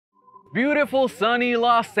Beautiful sunny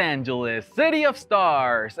Los Angeles, city of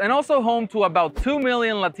stars, and also home to about 2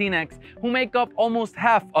 million Latinx who make up almost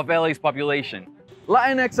half of LA's population.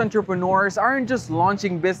 Latinx entrepreneurs aren't just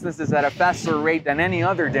launching businesses at a faster rate than any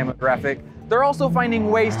other demographic, they're also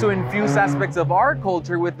finding ways to infuse aspects of our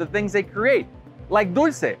culture with the things they create. Like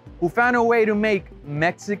Dulzé, who found a way to make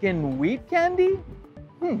Mexican wheat candy?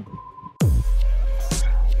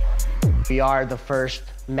 We are the first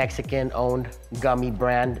Mexican-owned gummy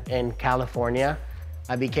brand in California.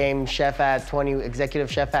 I became executive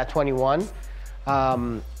chef at 21,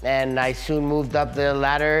 and I soon moved up the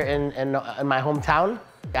ladder in my hometown.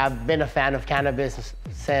 I've been a fan of cannabis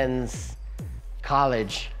since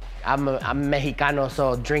college. I'm Mexicano,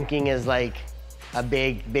 so drinking is like a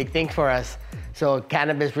big thing for us. So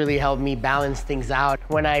cannabis really helped me balance things out.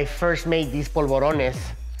 When I first made these polvorones,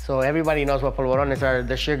 so everybody knows what polvorones are,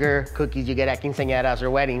 the sugar cookies you get at quinceañeras or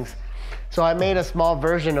weddings. So I made a small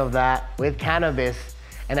version of that with cannabis,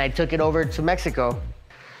 and I took it over to Mexico.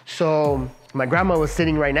 So my grandma was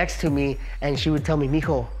sitting right next to me, and she would tell me,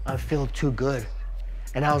 "Mijo, I feel too good."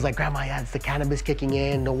 And I was like, "Grandma, yeah, it's the cannabis kicking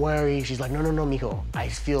in, don't worry." She's like, "No, mijo, I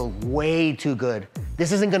feel way too good.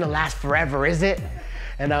 This isn't gonna last forever, is it?"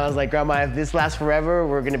 And I was like, "Grandma, if this lasts forever,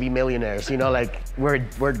 we're gonna be millionaires, you know, like we're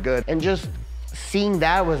good." And just seeing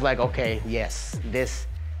that was like, okay, yes, this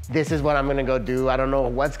is what I'm gonna go do. I don't know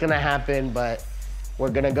what's gonna happen, but we're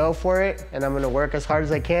gonna go for it, and I'm gonna work as hard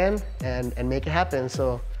as I can and make it happen.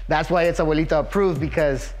 So that's why it's Abuelita approved,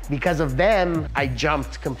 because of them, I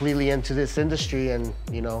jumped completely into this industry and,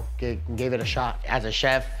 you know, gave it a shot. As a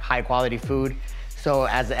chef, high quality food. So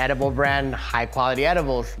as an edible brand, high quality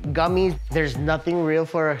edibles. Gummies, there's nothing real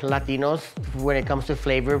for Latinos when it comes to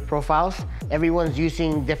flavor profiles. Everyone's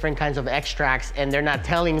using different kinds of extracts, and they're not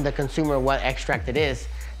telling the consumer what extract it is.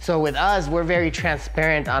 So with us, we're very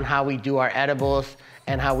transparent on how we do our edibles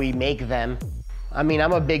and how we make them. I mean,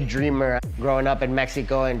 I'm a big dreamer growing up in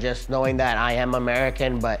Mexico and just knowing that I am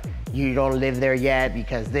American, but you don't live there yet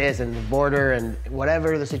because this and the border and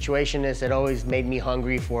whatever the situation is, it always made me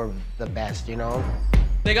hungry for the best, you know?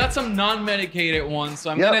 They got some non-medicated ones, so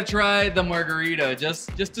I'm gonna try the margarita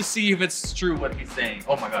just to see if it's true what he's saying.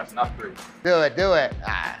 Oh my gosh, not true. Do it.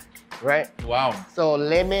 Right? Wow. So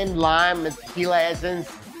lemon, lime, and tequila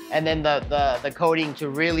essence, and then the coating to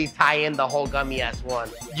really tie in the whole gummy as one.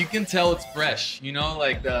 You can tell it's fresh, you know,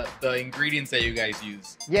 like the ingredients that you guys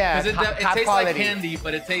use. Yeah, because it tastes like candy,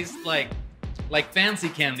 but it tastes like fancy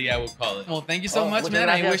candy, I would call it. Well, thank you so much, man.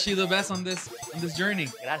 I wish you the best on this journey.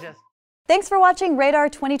 Gracias. Thanks for watching Radar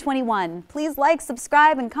 2021. Please like,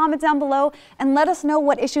 subscribe, and comment down below, and let us know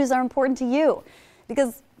what issues are important to you.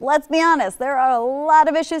 Because let's be honest, there are a lot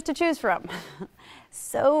of issues to choose from.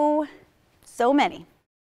 So many.